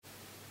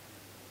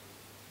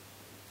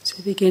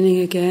So beginning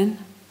again.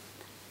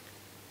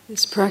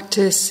 This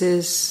practice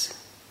is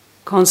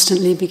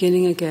constantly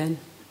beginning again.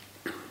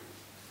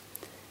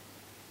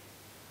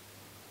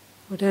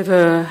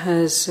 Whatever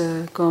has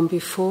gone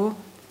before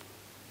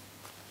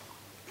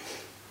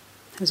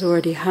has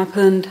already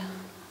happened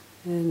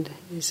and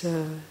has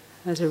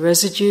a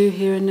residue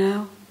here and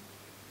now,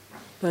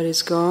 but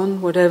is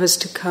gone. Whatever's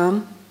to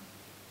come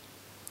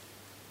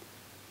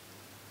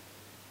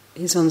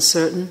is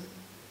uncertain.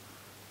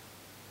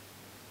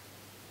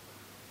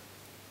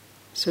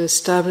 So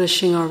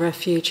establishing our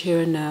refuge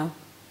here and now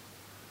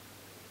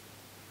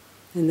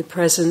in the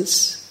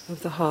presence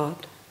of the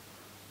heart,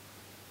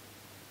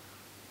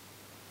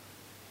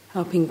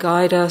 helping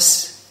guide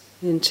us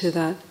into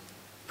that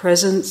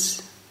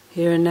presence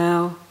here and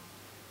now,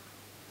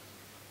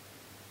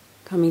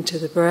 coming to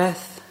the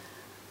breath,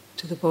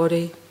 to the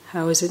body.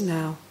 How is it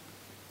now?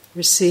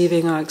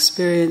 Receiving our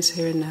experience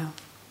here and now.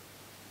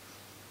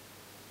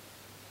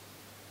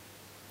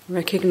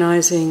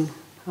 Recognizing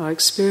our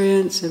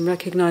experience and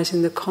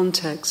recognizing the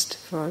context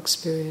for our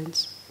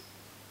experience.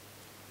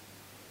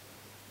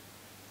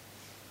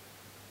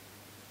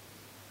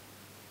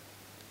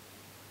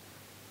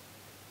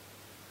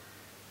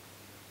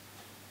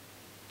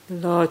 The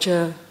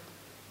larger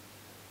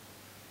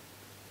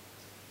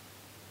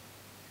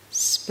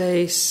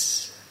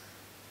space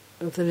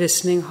of the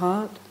listening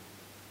heart,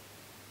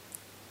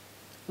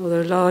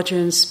 although larger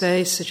in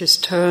space are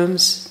just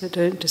terms that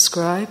don't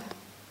describe.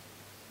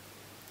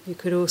 You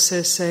could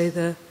also say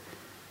the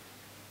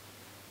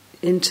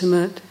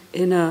intimate,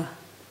 inner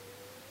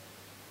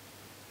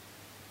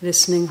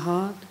listening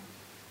heart,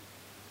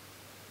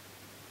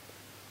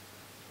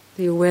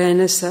 the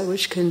awareness, that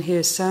which can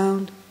hear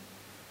sound,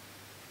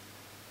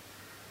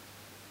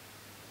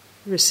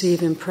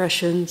 receive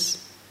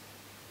impressions,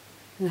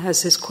 and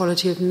has this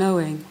quality of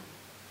knowing.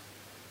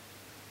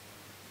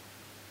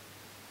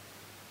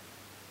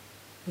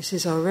 This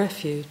is our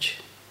refuge.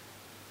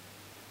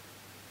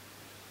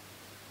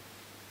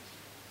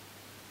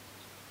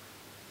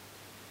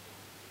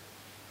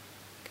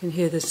 You can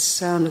hear the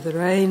sound of the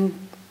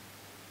rain,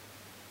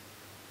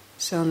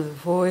 sound of the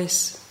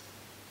voice.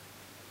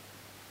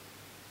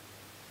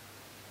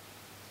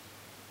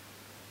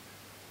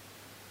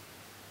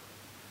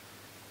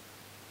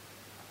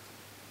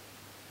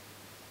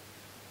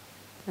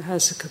 It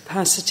has the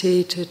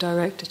capacity to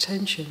direct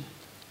attention.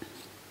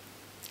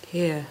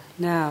 Here,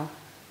 now,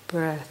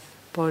 breath,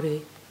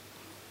 body.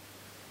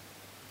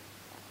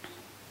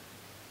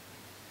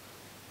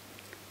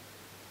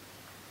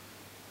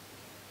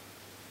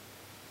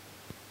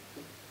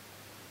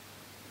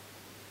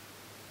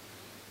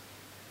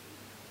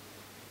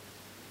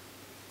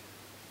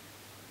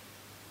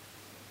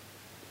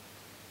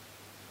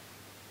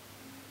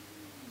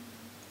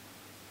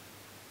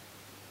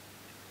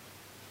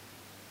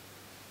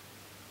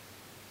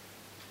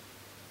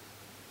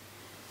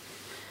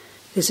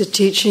 There's a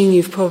teaching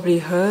you've probably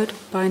heard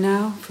by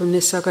now from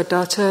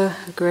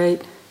Nisargadatta, a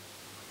great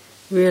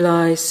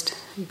realized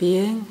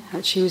being.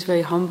 Actually, he was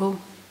very humble.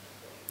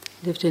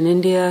 Lived in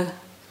India,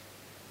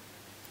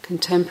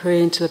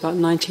 contemporary until about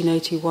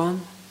 1981,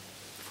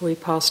 before he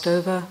passed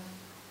over.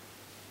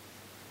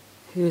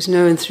 He was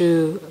known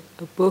through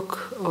a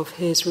book of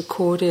his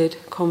recorded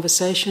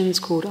conversations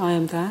called I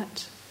Am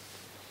That,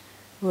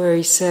 where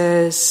he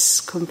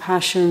says,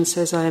 compassion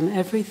says I am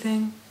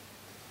everything.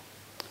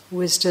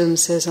 Wisdom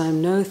says I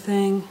am no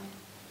thing,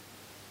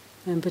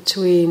 and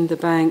between the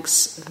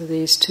banks of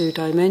these two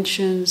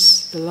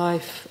dimensions, the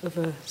life of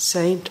a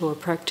saint or a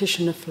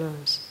practitioner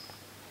flows.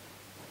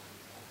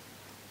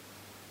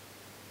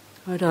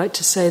 I'd like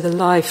to say the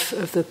life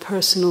of the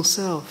personal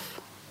self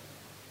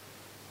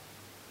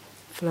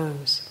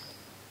flows.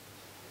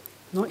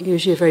 Not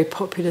usually a very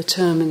popular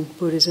term in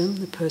Buddhism,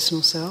 the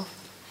personal self.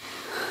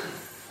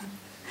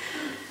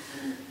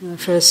 I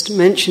first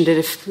mentioned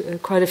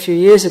it quite a few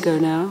years ago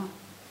now.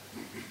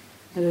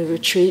 At a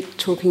retreat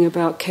talking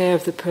about care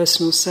of the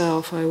personal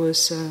self, I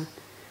was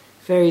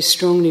very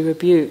strongly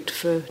rebuked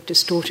for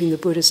distorting the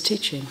Buddha's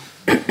teaching.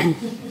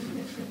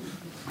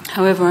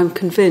 However, I'm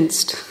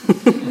convinced,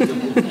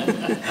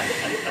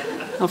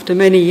 after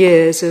many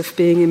years of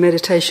being in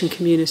meditation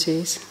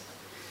communities,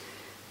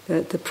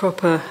 that the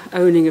proper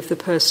owning of the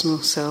personal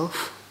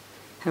self,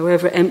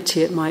 however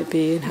empty it might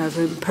be and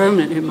however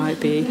impermanent it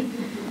might be,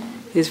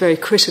 is very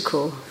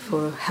critical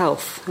for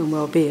health and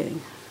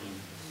well-being.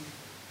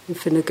 And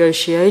for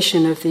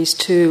negotiation of these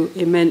two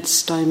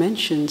immense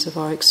dimensions of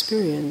our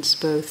experience,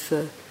 both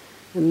the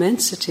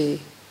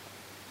immensity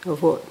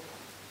of what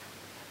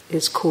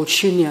is called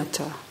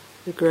shunyata,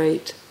 the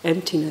great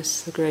emptiness,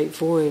 the great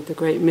void, the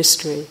great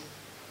mystery.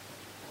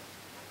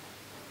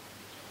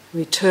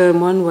 We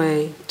turn one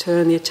way,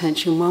 turn the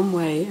attention one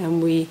way,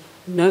 and we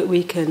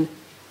can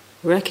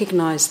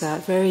recognize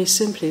that very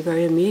simply,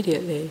 very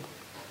immediately,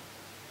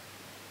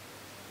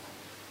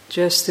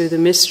 just through the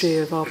mystery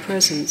of our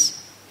presence.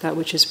 That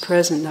which is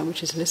present, that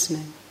which is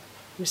listening.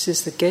 This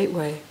is the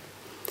gateway.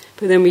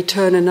 But then we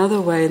turn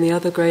another way, and the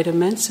other great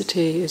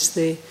immensity is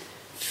the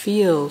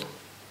field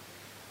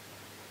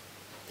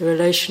the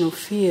relational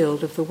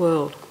field of the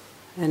world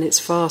and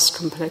its vast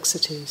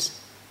complexities,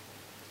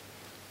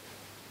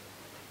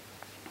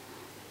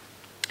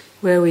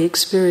 where we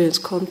experience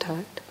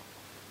contact,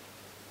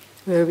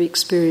 where we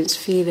experience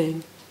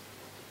feeling,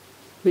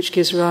 which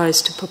gives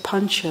rise to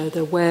papancha,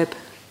 the web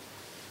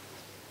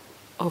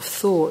of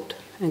thought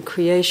and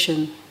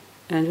creation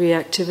and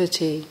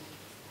reactivity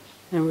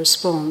and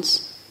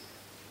response.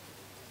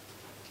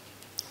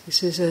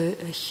 This is a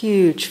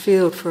huge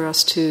field for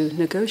us to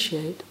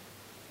negotiate.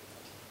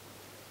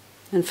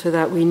 And for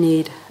that we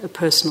need a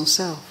personal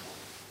self,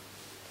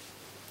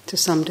 to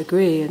some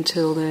degree,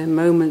 until there are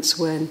moments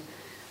when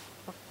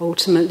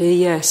ultimately,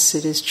 yes,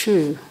 it is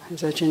true,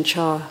 as Ajahn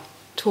Chah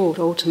taught,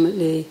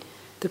 ultimately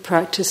the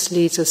practice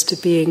leads us to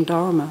being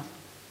Dharma.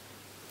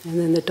 And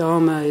then the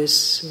Dharma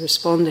is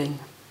responding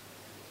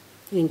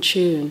in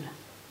tune.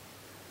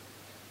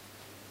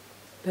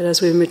 But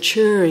as we're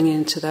maturing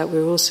into that,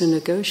 we're also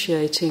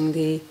negotiating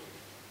the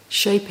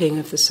shaping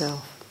of the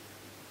self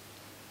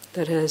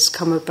that has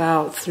come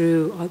about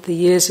through the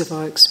years of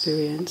our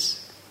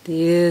experience, the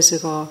years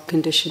of our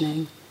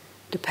conditioning,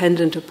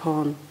 dependent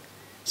upon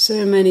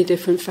so many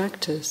different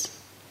factors.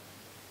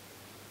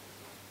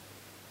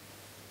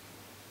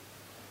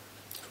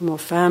 From our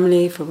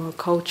family, from our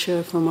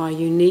culture, from our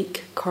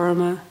unique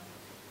karma,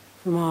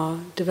 from our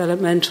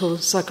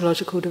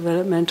psychological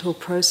developmental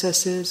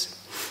processes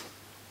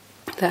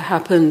that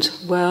happened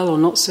well or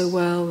not so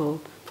well, or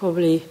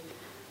probably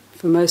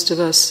for most of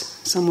us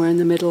somewhere in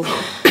the middle,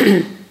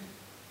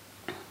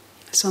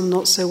 some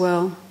not so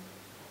well.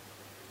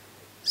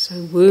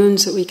 So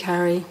wounds that we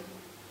carry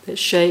that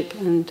shape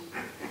and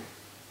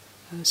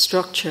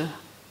structure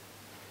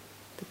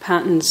the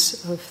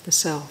patterns of the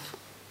self.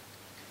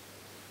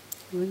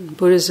 In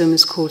Buddhism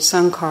is called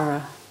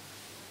sankhara.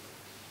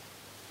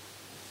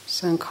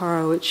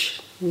 Sankhara,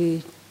 which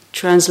we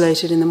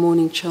translated in the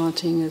morning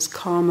chanting as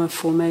karma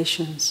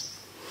formations.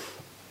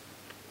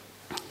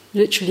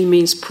 Literally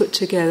means put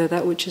together,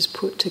 that which is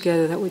put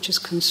together, that which is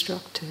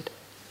constructed.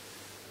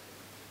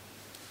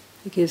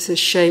 It gives a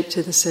shape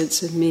to the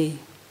sense of me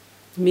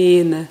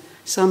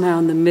somehow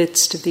in the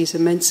midst of these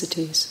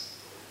immensities.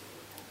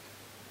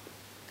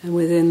 And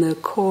within the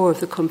core of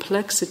the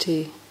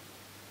complexity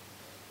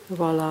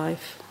of our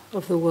life,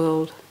 of the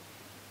world,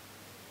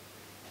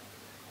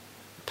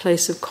 the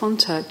place of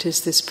contact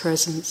is this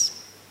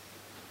presence,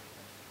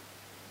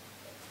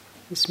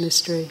 this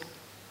mystery.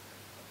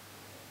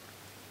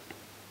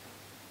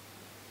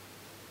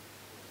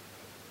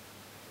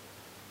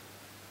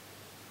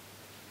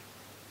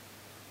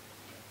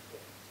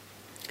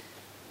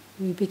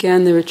 We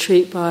began the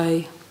retreat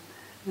by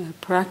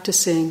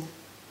practicing,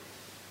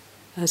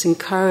 as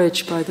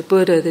encouraged by the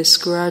Buddha, this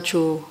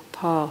gradual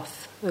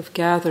path of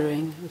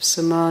gathering, of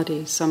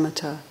samadhi,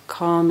 samatha,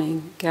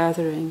 calming,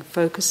 gathering,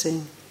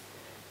 focusing,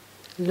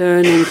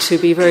 learning to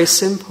be very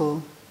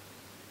simple,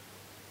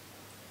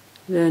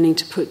 learning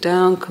to put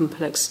down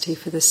complexity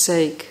for the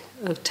sake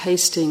of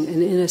tasting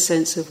an inner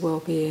sense of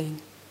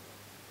well-being.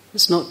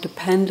 It's not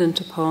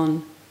dependent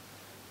upon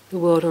the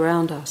world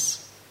around us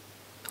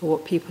or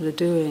what people are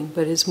doing,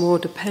 but is more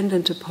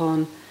dependent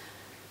upon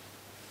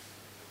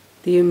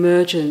the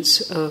emergence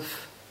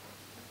of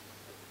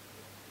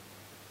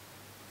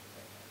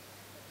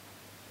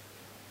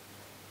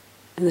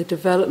and the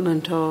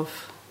development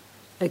of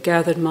a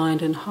gathered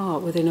mind and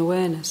heart within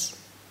awareness.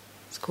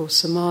 It's called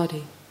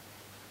samadhi.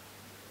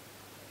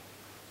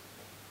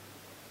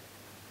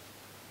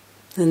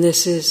 And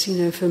this is,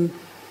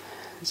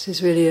 this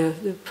is really a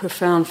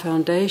profound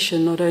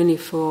foundation, not only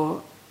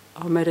for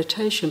our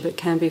meditation, but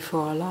can be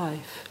for our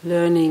life.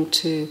 Learning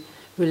to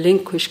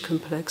relinquish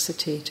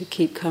complexity, to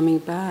keep coming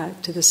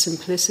back to the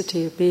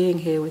simplicity of being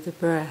here with the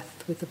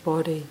breath, with the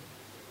body.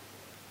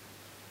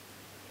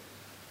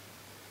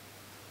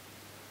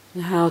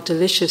 And how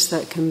delicious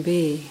that can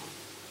be.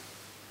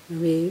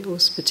 And we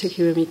also,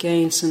 particularly when we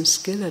gain some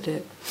skill at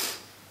it,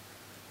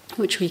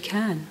 which we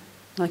can.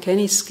 Like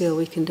any skill,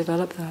 we can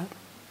develop that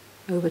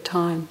over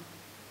time.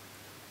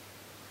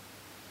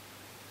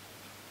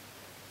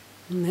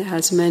 And it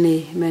has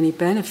many, many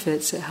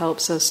benefits. It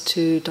helps us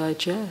to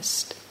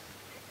digest,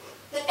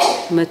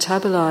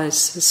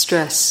 metabolize the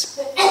stress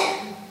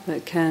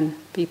that can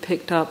be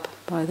picked up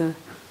by the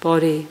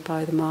body,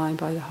 by the mind,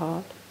 by the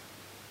heart,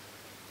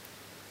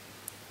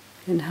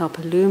 and help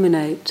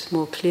illuminate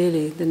more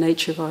clearly the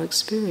nature of our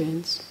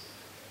experience.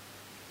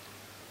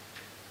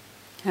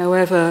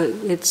 However,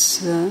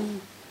 it's not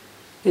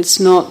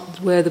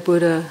where the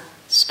Buddha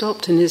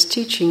stopped in his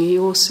teaching. He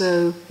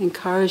also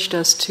encouraged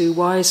us to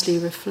wisely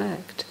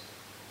reflect.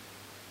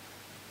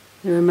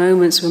 There are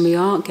moments when we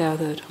aren't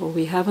gathered, or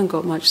we haven't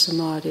got much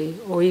samadhi,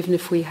 or even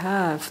if we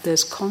have,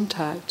 there's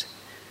contact,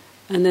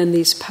 and then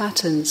these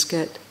patterns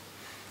get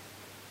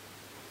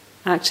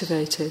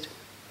activated.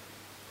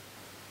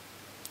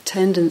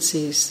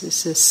 Tendencies,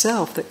 it's a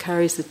self that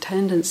carries the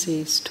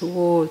tendencies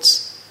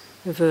towards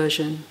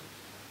aversion,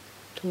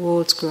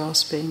 towards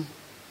grasping,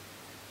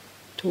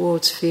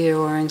 towards fear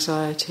or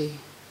anxiety,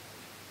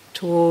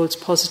 towards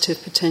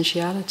positive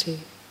potentiality.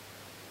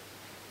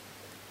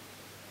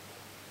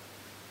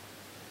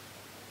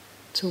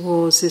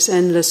 towards this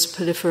endless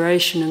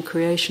proliferation and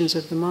creations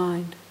of the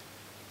mind.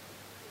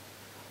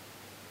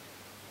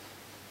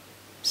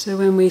 So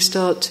when we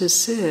start to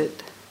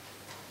sit,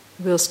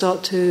 we'll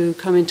start to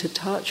come into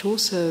touch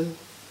also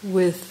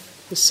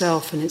with the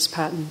self and its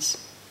patterns.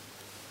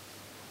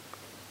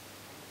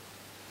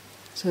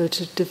 So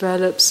to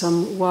develop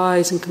some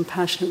wise and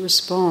compassionate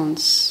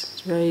response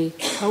is very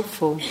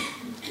helpful.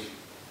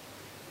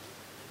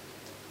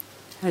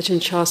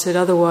 Ajahn Chah said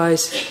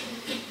otherwise.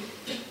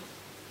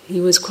 He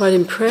was quite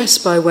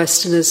impressed by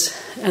Westerners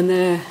and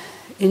their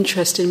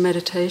interest in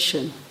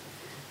meditation.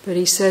 But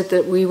he said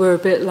that we were a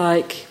bit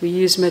like, we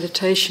use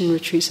meditation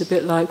retreats a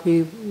bit like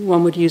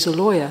one would use a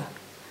lawyer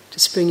to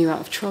spring you out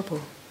of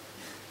trouble.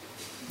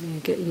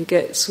 You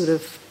get sort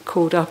of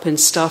caught up in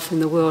stuff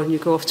in the world and you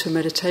go off to a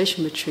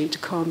meditation retreat to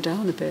calm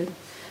down a bit.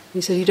 He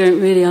said you don't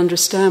really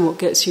understand what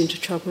gets you into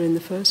trouble in the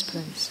first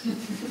place.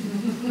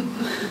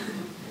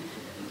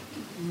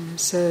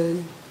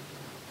 So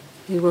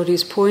what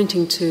he's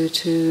pointing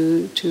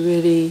to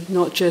really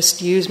not just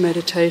use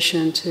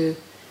meditation to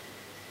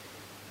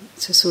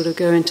sort of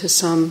go into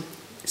some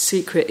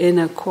secret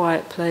inner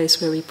quiet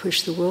place where we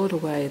push the world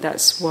away.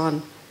 That's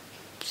one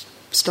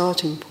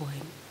starting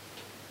point.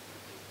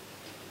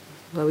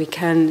 Well, we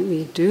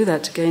do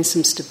that to gain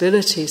some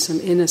stability, some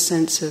inner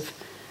sense of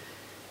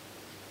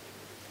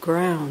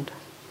ground.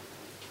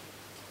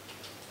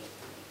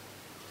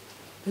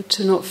 But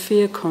to not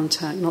fear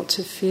contact, not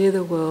to fear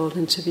the world,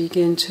 and to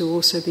begin to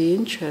also be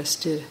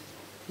interested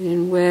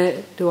in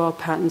where do our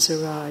patterns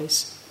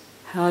arise,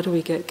 how do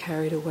we get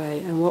carried away,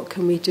 and what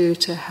can we do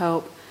to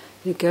help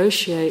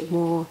negotiate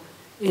more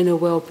inner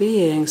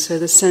well-being so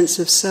the sense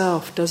of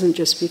self doesn't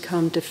just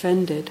become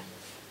defended,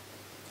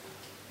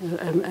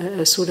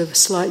 a sort of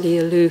slightly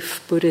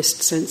aloof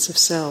Buddhist sense of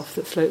self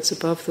that floats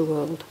above the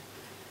world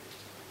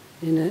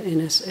in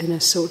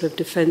a sort of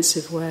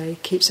defensive way,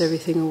 keeps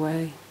everything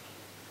away.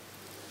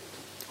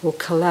 Or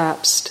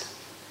collapsed,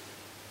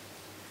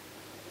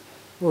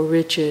 or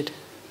rigid,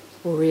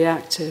 or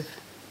reactive,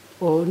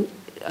 or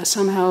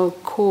somehow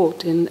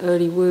caught in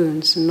early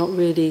wounds and not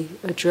really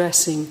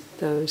addressing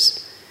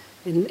those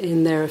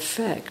in their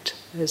effect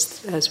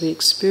as we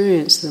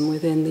experience them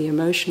within the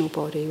emotional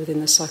body, within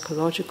the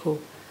psychological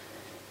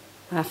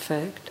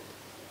affect.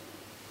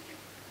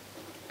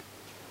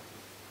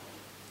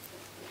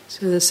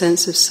 So the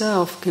sense of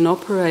self can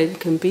operate,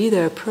 can be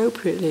there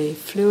appropriately,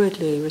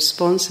 fluidly,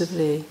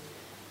 responsively,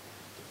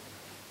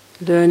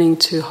 learning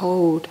to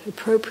hold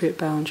appropriate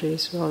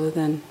boundaries rather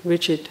than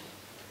rigid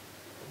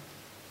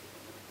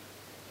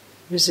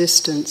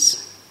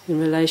resistance in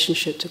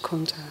relationship to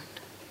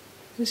contact.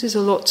 This is a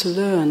lot to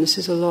learn, this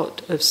is a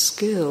lot of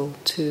skill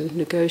to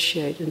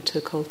negotiate and to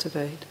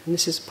cultivate, and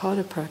this is part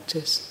of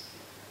practice.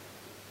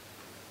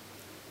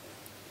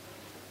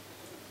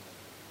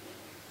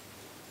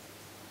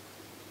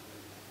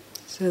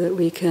 So that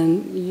we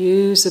can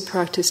use the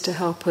practice to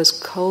help us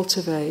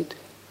cultivate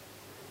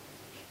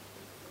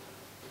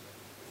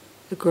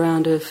the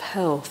ground of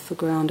health, the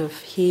ground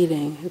of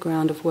healing, the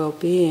ground of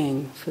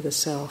well-being for the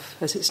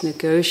self as it's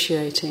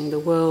negotiating the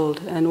world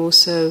and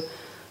also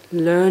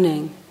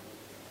learning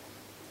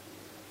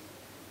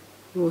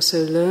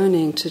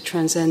to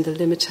transcend the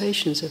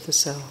limitations of the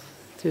self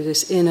through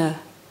this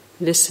inner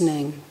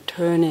listening,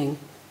 turning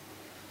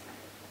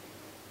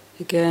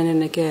again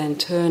and again,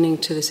 turning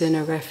to this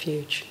inner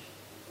refuge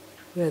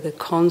where the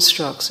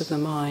constructs of the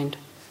mind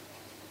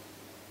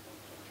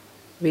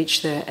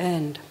reach their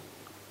end.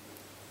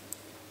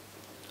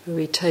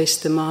 We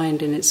taste the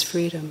mind in its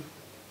freedom,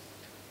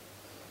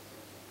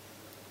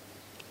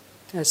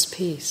 as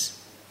peace,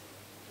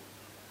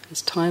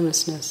 as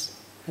timelessness,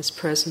 as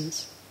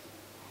presence.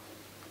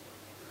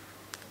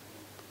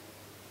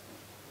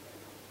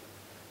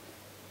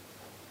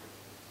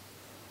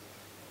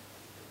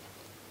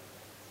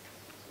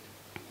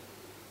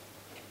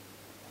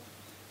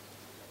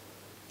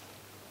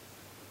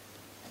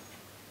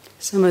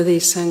 Some of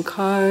these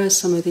sankharas,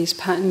 some of these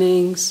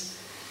patternings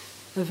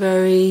are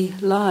very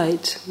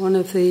light. One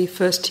of the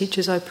first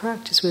teachers I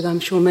practiced with,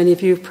 I'm sure many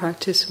of you have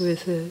practiced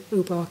with the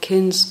Ubar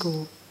Kin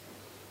school,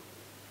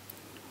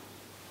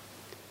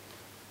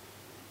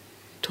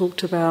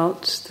 talked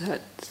about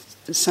that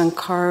the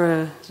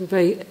sankhara,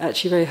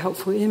 actually very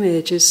helpful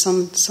image, is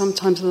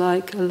sometimes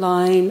like a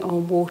line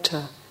on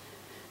water.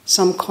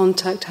 Some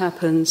contact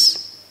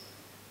happens,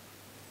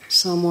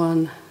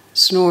 someone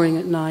snoring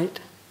at night,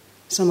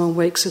 someone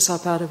wakes us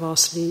up out of our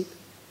sleep,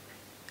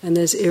 and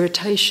there's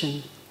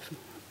irritation,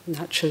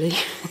 naturally,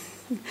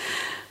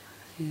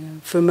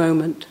 for a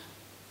moment.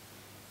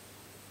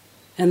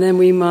 And then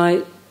we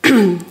might,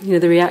 the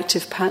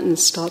reactive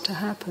patterns start to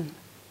happen.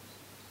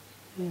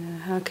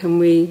 How can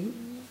we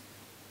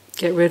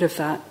get rid of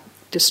that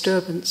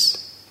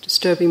disturbance,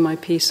 disturbing my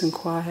peace and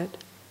quiet?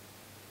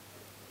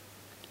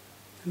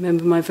 I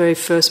remember my very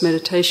first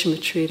meditation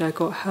retreat, I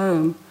got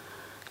home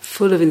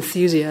full of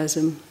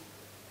enthusiasm.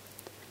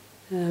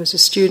 I was a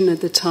student at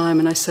the time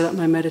and I set up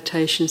my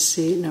meditation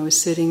seat and I was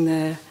sitting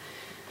there,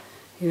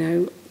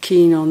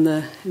 keen on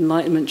the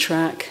enlightenment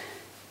track,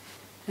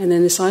 And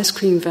then this ice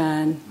cream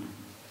van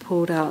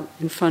pulled out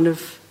in front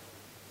of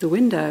the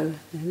window,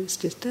 and it's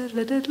just and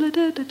it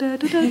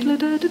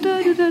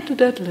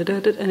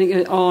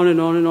goes on and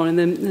on and on, and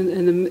then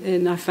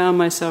and I found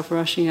myself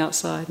rushing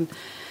outside and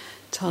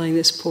telling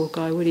this poor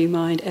guy, "Would you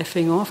mind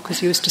effing off?" because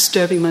he was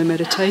disturbing my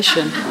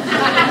meditation.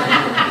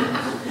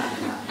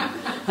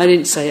 I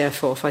didn't say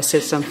F off, I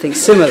said something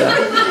similar.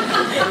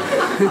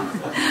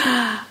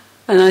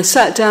 And I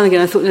sat down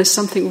again, I thought there's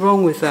something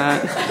wrong with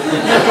that.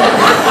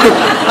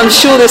 I'm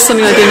sure there's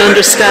something I didn't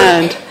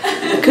understand.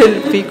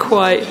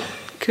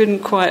 Couldn't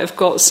quite have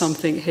got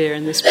something here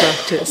in this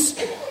practice.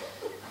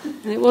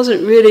 And it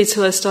wasn't really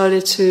till I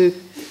started to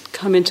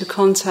come into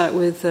contact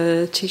with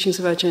the teachings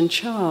of Ajahn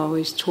Chah, where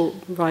he's taught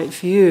right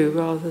view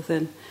rather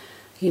than,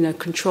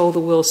 control the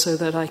will so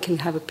that I can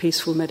have a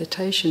peaceful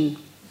meditation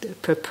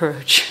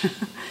approach.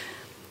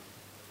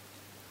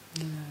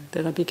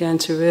 That I began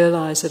to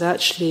realize that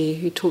actually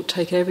he taught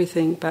take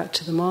everything back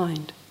to the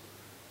mind.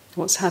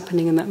 What's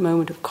happening in that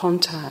moment of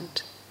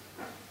contact.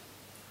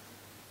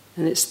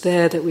 And it's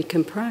there that we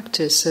can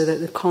practice so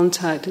that the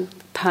contact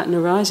pattern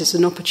arises,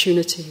 an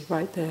opportunity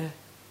right there.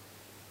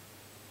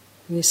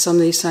 And some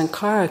of these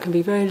sankhara can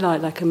be very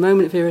light, like a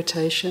moment of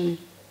irritation.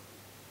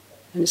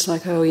 And it's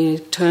like,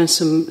 turn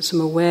some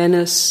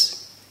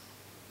awareness,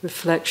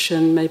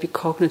 reflection, maybe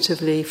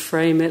cognitively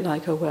frame it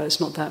like, it's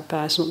not that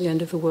bad, it's not the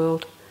end of the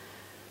world.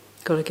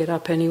 Got to get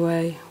up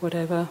anyway,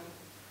 whatever.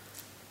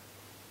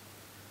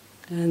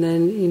 And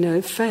then,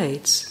 it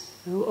fades.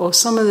 Or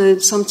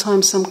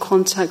sometimes some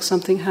contact,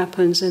 something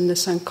happens in the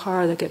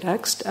sankhara that get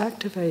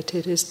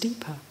activated is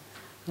deeper.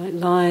 Like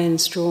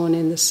lines drawn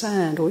in the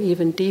sand, or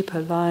even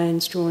deeper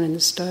lines drawn in the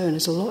stone.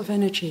 There's a lot of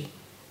energy.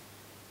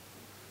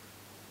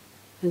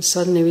 And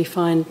suddenly we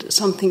find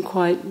something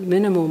quite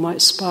minimal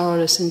might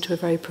spiral us into a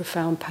very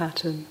profound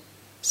pattern,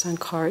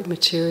 sankharic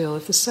material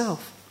of the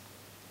self.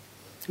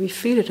 We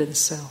feel it as the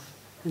self.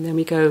 And then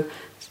we go,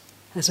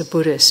 as a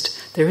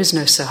Buddhist, there is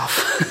no self.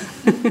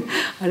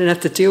 I don't have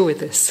to deal with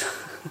this.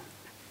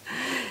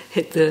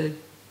 Hit the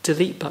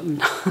delete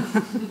button,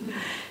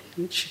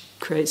 which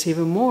creates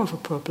even more of a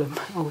problem,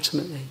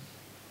 ultimately.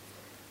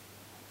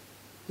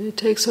 And it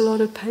takes a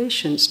lot of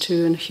patience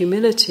and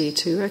humility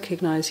to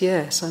recognize,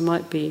 yes, I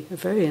might be a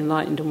very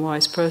enlightened and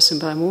wise person,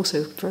 but I'm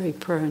also very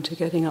prone to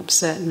getting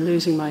upset and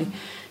losing my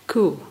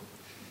cool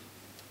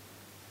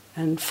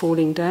and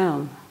falling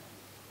down.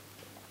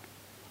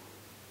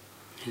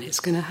 And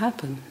it's going to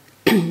happen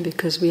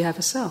because we have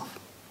a self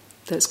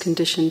that's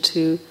conditioned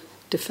to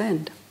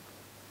defend,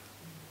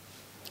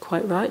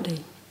 quite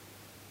rightly,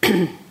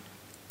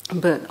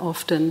 but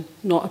often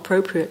not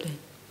appropriately.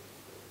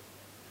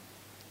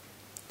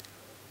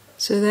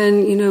 So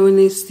then, when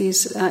these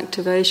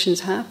activations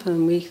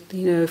happen,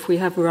 if we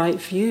have right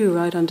view,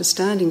 right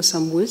understanding,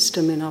 some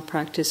wisdom in our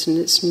practice, and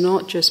it's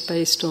not just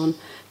based on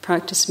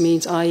practice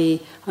means,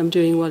 i.e., I'm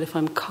doing well if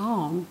I'm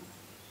calm,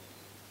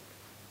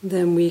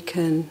 then we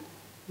can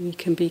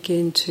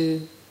begin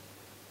to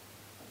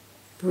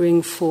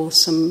bring forth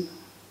some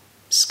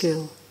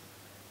skill.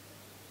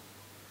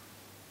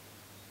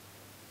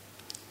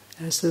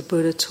 As the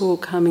Buddha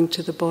taught, coming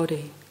to the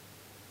body,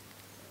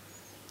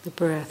 the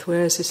breath,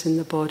 where is this in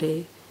the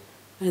body?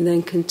 And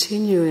then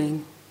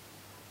continuing,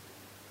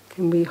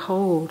 can we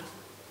hold?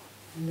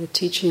 And the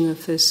teaching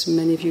of this,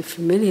 many of you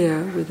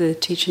familiar with the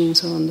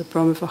teachings on the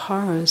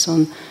Brahmaviharas,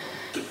 on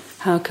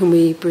how can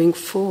we bring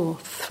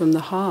forth from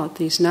the heart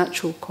these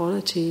natural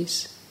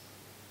qualities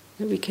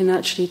that we can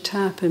actually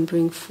tap and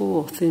bring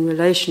forth in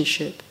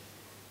relationship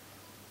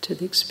to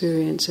the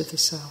experience of the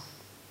self.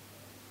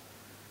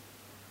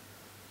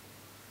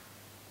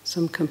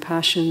 Some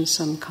compassion,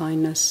 some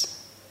kindness.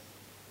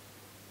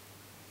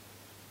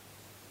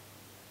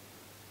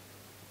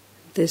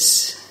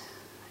 This,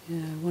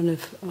 one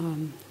of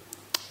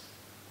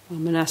our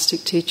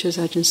monastic teachers,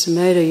 Ajahn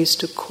Sumedho, used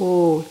to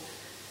call,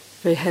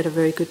 had a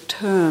very good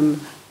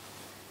term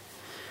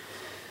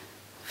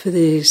for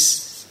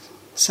these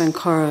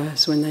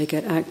sankharas when they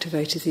get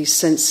activated, these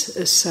sense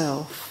of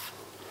self.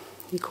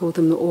 He called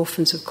them the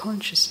orphans of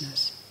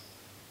consciousness.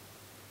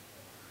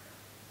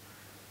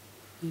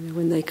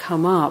 When they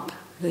come up,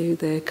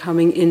 they're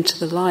coming into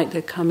the light,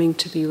 they're coming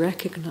to be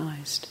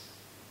recognized.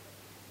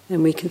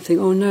 And we can think,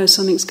 oh no,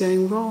 something's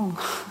going wrong.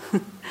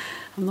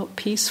 I'm not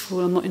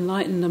peaceful, I'm not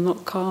enlightened, I'm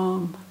not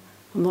calm,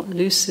 I'm not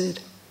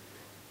lucid,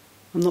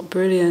 I'm not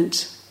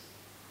brilliant,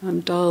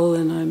 I'm dull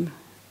and I'm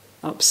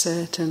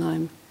upset and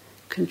I'm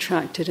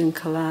contracted and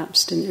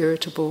collapsed and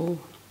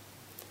irritable.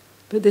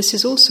 But this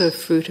is also a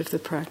fruit of the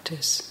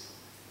practice.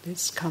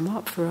 It's come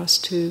up for us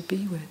to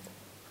be with.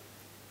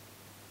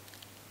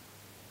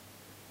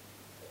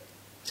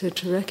 So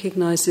to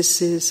recognize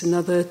this is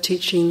another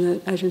teaching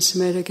that Ajahn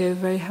Sumedho gave,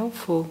 very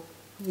helpful.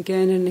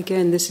 Again and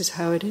again, this is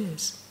how it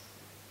is.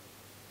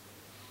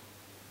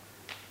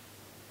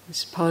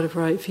 It's part of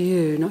right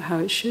view, not how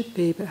it should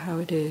be, but how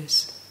it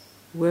is.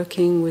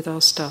 Working with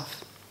our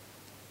stuff.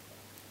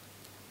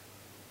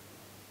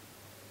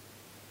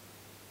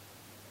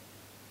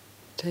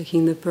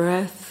 Taking the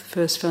breath,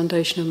 first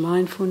foundation of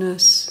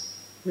mindfulness,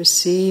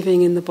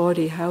 receiving in the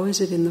body. How is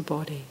it in the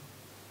body?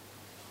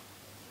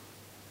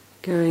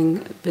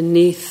 Going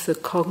beneath the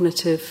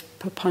cognitive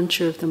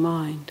papancha of the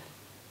mind.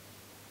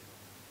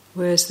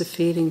 Where's the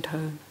feeling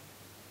tone?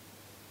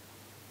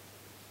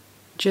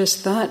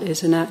 Just that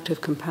is an act of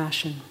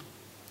compassion.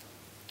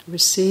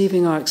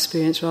 Receiving our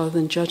experience rather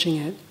than judging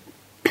it.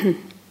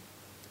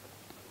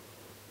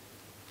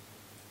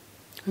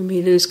 When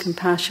we lose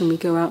compassion, we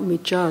go out and we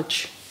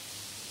judge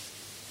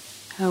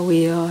how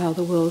we are, how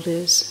the world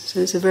is. So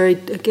it's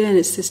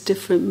it's this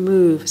different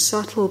move,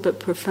 subtle but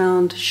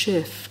profound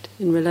shift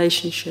in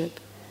relationship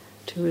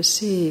to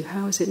receive.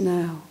 How is it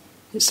now?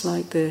 It's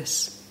like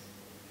this.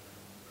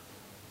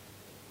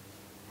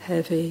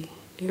 Heavy,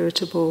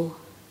 irritable,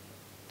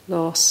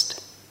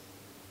 lost.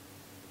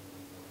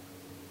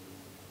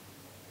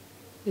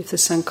 If the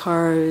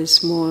sankhara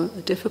is more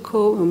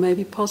difficult or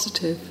maybe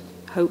positive,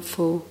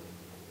 hopeful,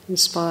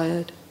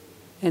 inspired,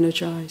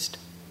 energized.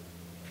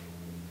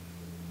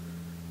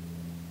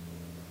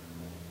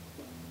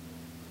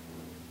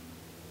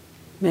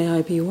 May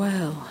I be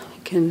well.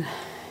 You can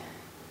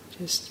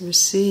just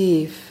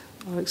receive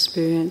our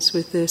experience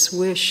with this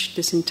wish,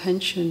 this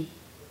intention.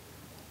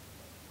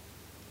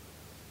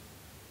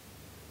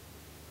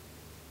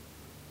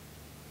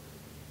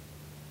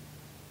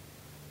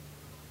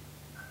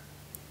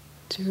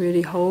 To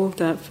really hold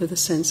that for the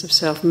sense of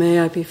self. May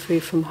I be free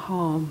from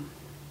harm.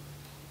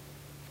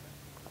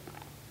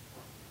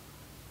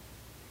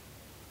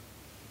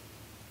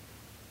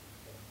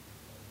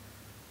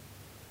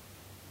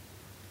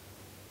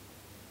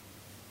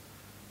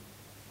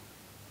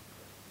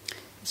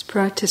 This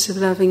practice of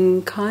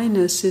loving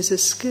kindness is a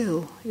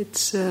skill.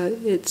 It's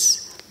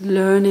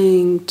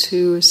learning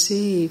to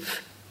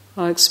receive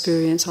our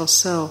experience,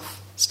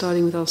 ourself,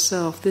 starting with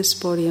ourself, this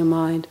body and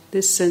mind,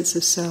 this sense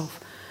of self,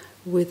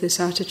 with this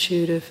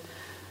attitude of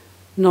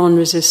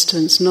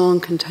non-resistance,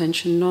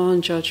 non-contention,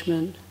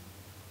 non-judgment,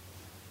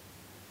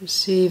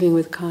 receiving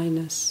with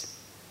kindness,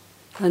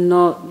 and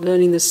not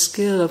learning the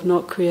skill of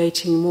not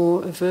creating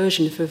more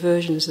aversion if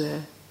aversion is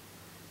there.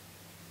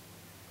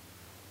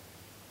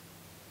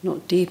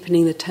 Not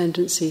deepening the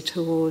tendency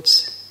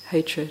towards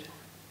hatred.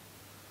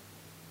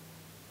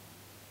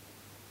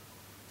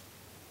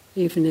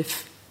 Even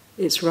if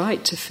it's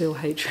right to feel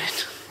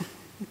hatred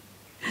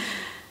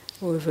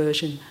or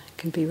aversion, it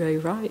can be very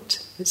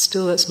right, but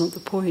still that's not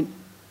the point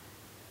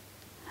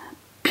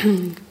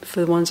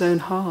for one's own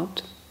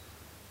heart.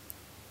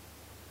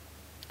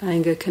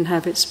 Anger can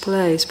have its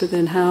place, but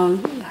then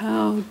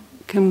how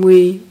can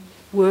we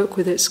work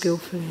with it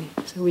skillfully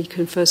so we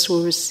can first of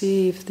all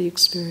receive the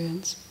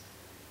experience?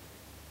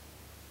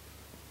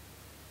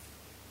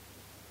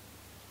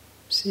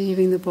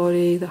 Receiving the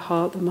body, the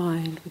heart, the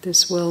mind with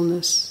this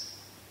wellness,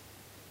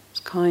 this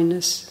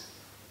kindness,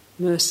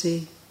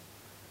 mercy.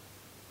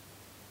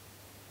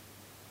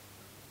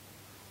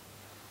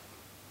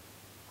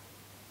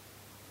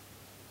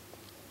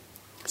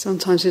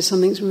 Sometimes if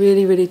something's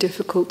really, really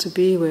difficult to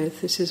be with,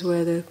 this is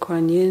where the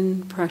Kuan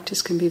Yin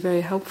practice can be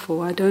very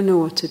helpful. I don't know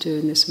what to do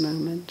in this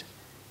moment.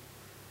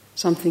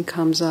 Something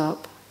comes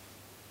up,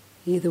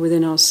 either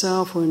within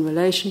ourselves or in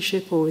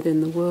relationship or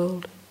within the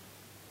world.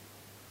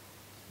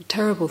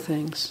 Terrible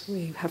things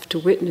we have to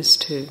witness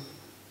to.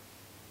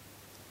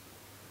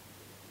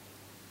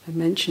 I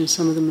mentioned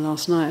some of them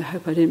last night. I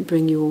hope I didn't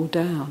bring you all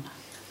down.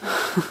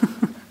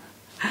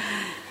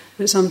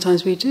 But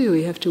sometimes we do.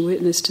 We have to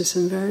witness to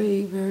some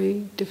very,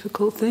 very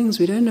difficult things.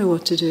 We don't know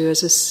what to do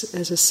as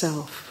a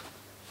self.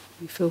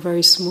 We feel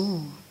very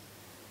small.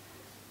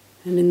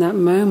 And in that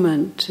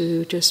moment,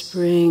 to just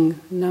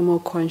bring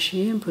Namo Kuan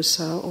Yin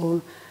Pusa,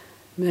 or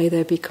may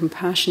there be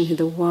compassion,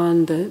 the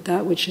one,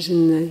 that which is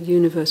in the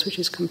universe which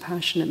is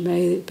compassionate,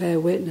 may it bear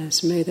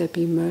witness, may there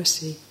be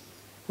mercy.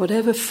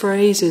 Whatever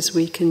phrases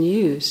we can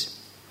use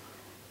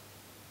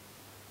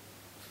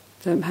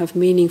that have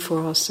meaning for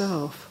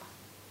ourselves.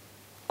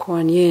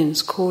 Kuan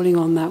Yin's calling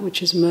on that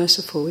which is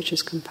merciful, which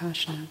is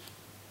compassionate.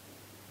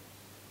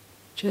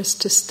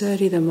 Just to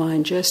steady the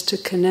mind, just to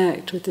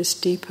connect with this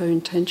deeper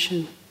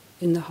intention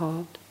in the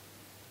heart.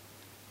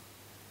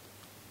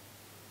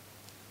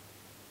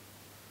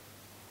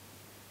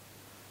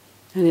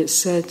 And it's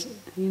said,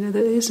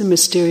 there is a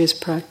mysterious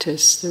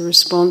practice. The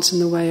response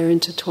and the way are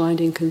intertwined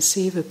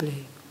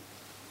inconceivably.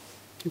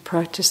 You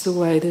practice the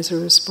way, there's a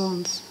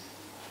response.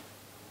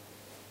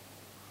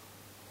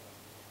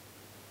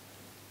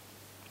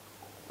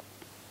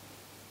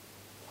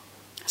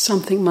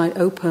 Something might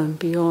open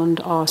beyond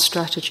our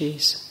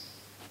strategies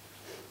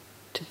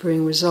to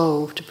bring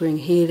resolve, to bring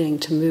healing,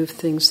 to move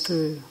things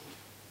through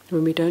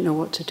when we don't know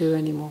what to do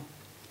anymore.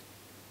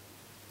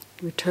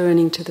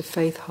 Returning to the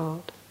faith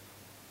heart.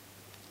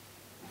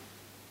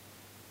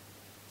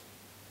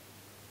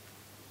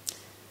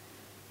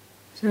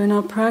 So in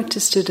our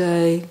practice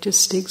today,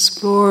 just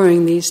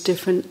exploring these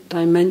different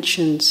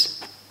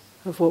dimensions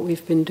of what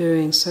we've been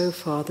doing so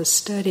far, the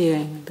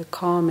steadying, the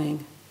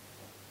calming,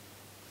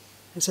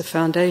 as a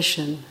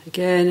foundation,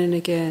 again and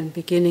again,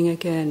 beginning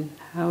again.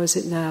 How is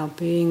it now?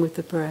 Being with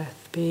the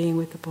breath, being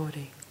with the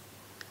body.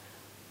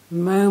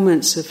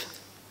 Moments of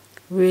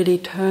really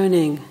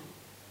turning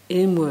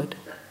inward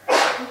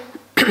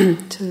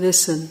to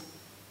listen,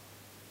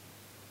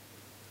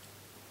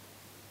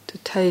 to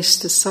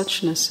taste the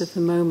suchness of the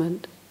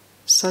moment,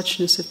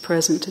 suchness of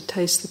present, to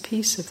taste the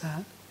peace of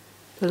that,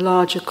 the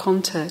larger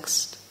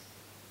context,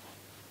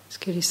 as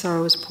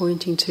Thanissara was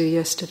pointing to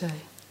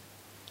yesterday.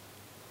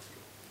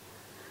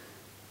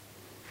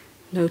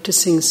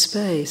 Noticing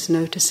space,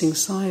 noticing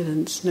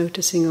silence,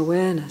 noticing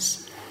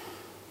awareness.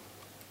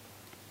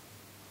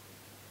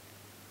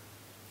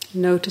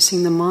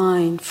 Noticing the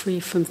mind free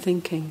from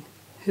thinking.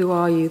 Who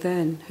are you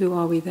then? Who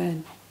are we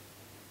then?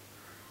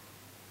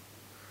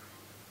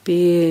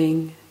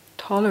 Being,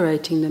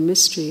 tolerating the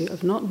mystery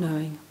of not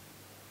knowing.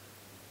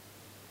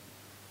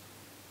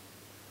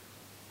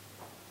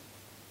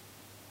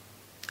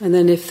 And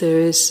then if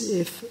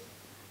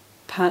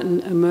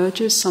pattern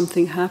emerges,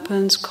 something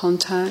happens,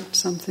 contact,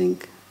 something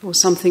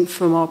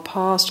from our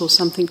past, or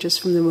something just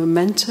from the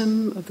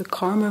momentum of the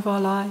karma of our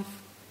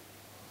life,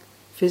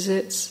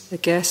 visits, a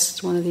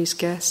guest, one of these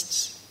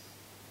guests,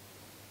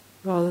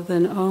 rather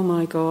than, oh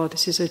my God,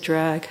 this is a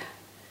drag,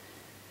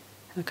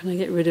 how can I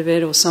get rid of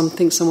it, or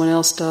something someone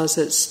else does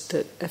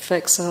that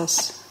affects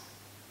us,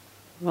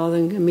 rather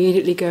than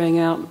immediately going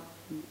out,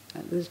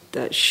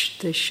 they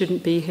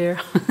shouldn't be here.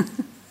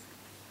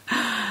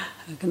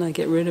 How can I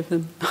get rid of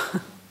them?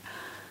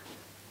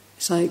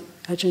 It's like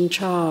Ajahn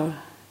Chah,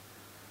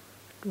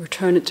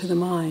 return it to the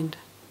mind.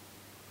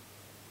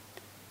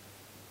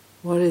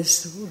 What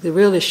is the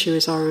real issue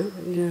is our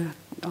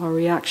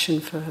reaction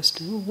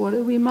first. What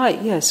we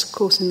might, yes, of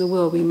course, in the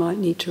world we might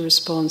need to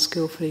respond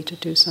skillfully to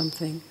do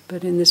something.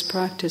 But in this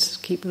practice,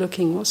 keep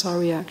looking. What's our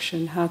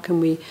reaction? How can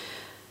we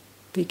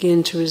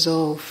begin to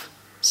resolve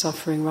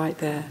suffering right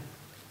there?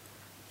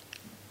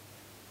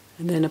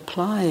 And then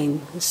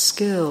applying the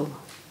skill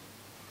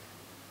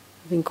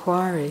of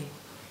inquiry.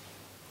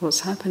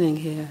 What's happening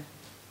here?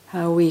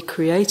 How are we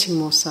creating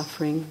more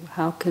suffering?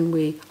 How can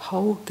we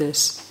hold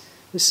this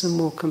with some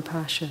more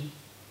compassion,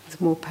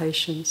 with more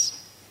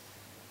patience?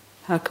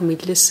 How can we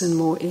listen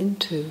more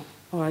into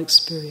our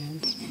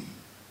experience?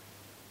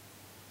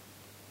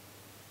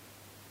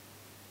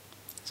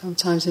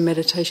 Sometimes in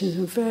meditation,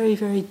 some very,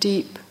 very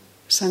deep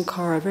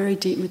sankhara, very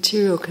deep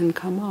material can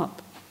come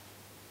up.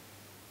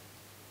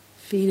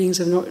 Feelings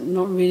of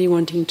not really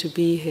wanting to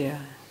be here,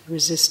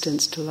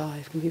 resistance to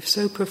life, can be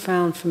so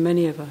profound for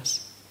many of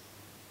us.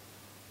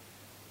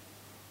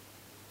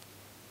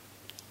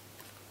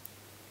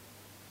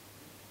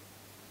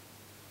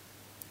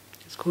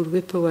 It's called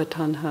vipava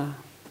tanha,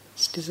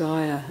 it's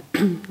desire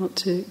not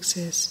to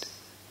exist.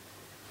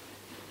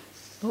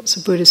 Lots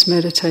of Buddhist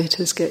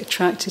meditators get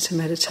attracted to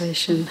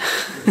meditation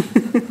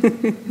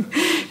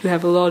who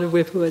have a lot of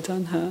vipava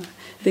tanha.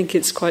 Think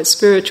it's quite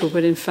spiritual,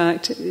 but in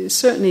fact it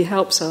certainly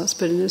helps us,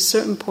 but at a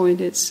certain point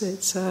there's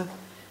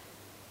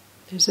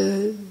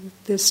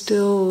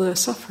still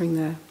suffering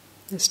there.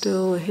 There's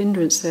still a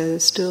hindrance there.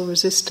 There's still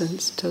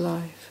resistance to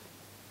life,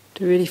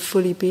 to really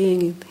fully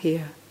being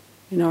here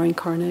in our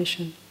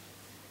incarnation.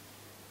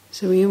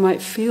 So you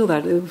might feel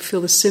that, you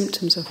feel the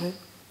symptoms of it.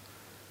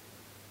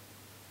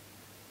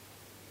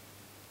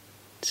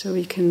 So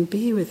we can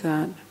be with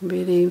that,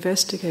 really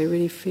investigate,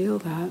 really feel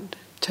that.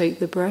 Take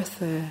the breath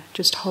there,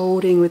 just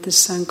holding with the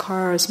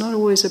sankhara. It's not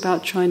always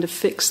about trying to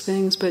fix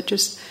things, but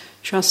just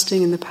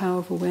trusting in the power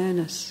of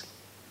awareness.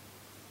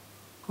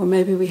 Or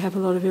maybe we have a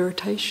lot of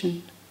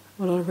irritation,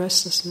 a lot of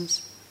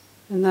restlessness.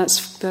 And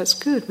that's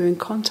good, we're in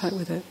contact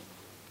with it.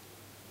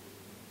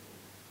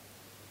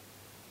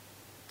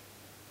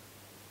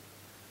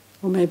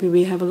 Or maybe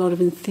we have a lot of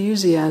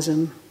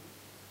enthusiasm,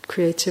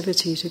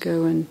 creativity to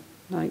go and,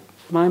 like,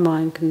 my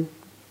mind can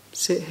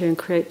sit here and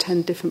create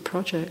 10 different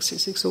projects.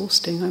 It's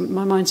exhausting.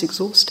 My mind's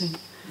exhausting.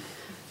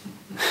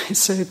 It's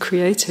so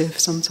creative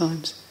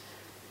sometimes.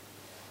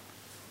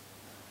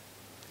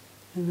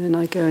 And then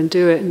I go and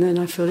do it, and then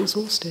I feel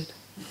exhausted.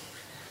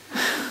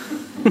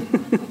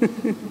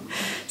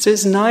 So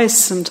it's nice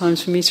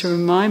sometimes for me to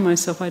remind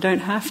myself I don't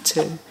have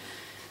to.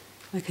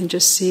 I can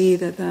just see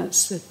that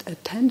that's a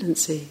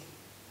tendency.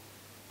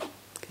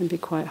 It can be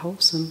quite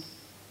wholesome.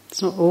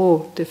 It's not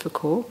all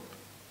difficult.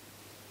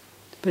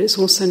 But it's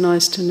also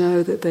nice to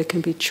know that there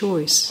can be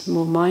choice,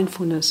 more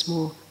mindfulness,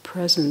 more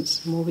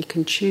presence, more we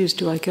can choose.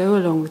 Do I go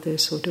along with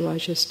this, or do I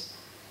just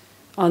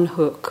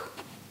unhook,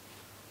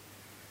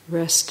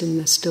 rest in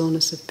the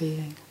stillness of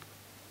being?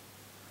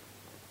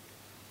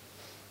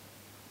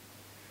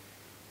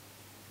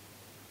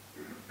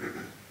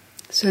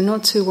 So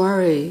not to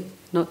worry,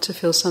 not to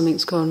feel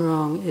something's gone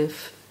wrong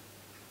if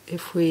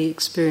we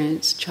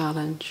experience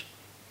challenge.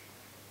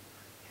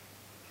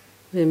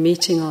 We're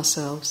meeting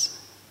ourselves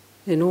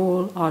in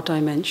all our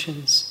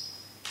dimensions.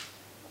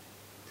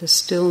 The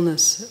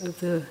stillness of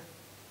the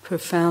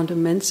profound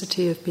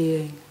immensity of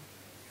being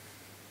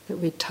that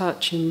we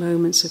touch in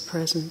moments of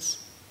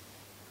presence.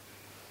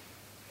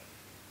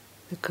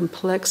 The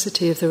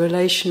complexity of the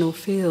relational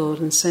field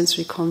and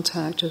sensory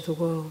contact of the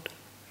world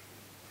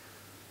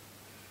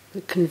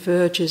that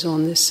converges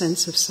on this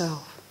sense of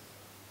self,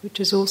 which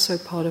is also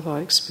part of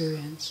our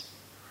experience.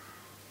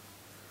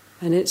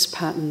 and its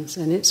patterns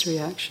and its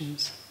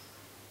reactions,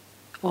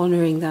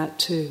 honouring that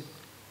too.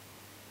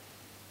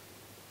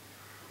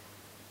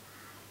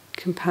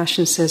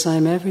 Compassion says, I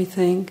am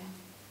everything.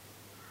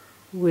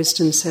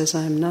 Wisdom says,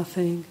 I am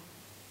nothing.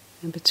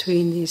 And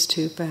between these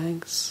two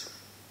banks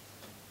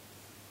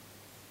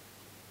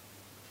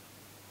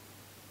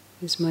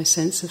is my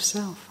sense of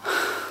self.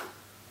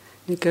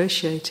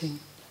 Negotiating,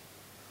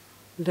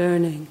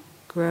 learning,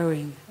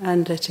 growing,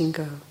 and letting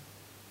go.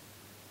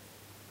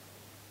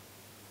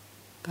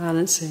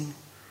 Balancing,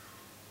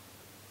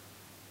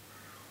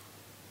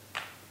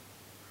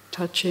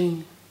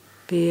 touching,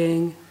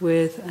 being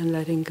with and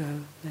letting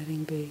go,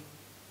 letting be.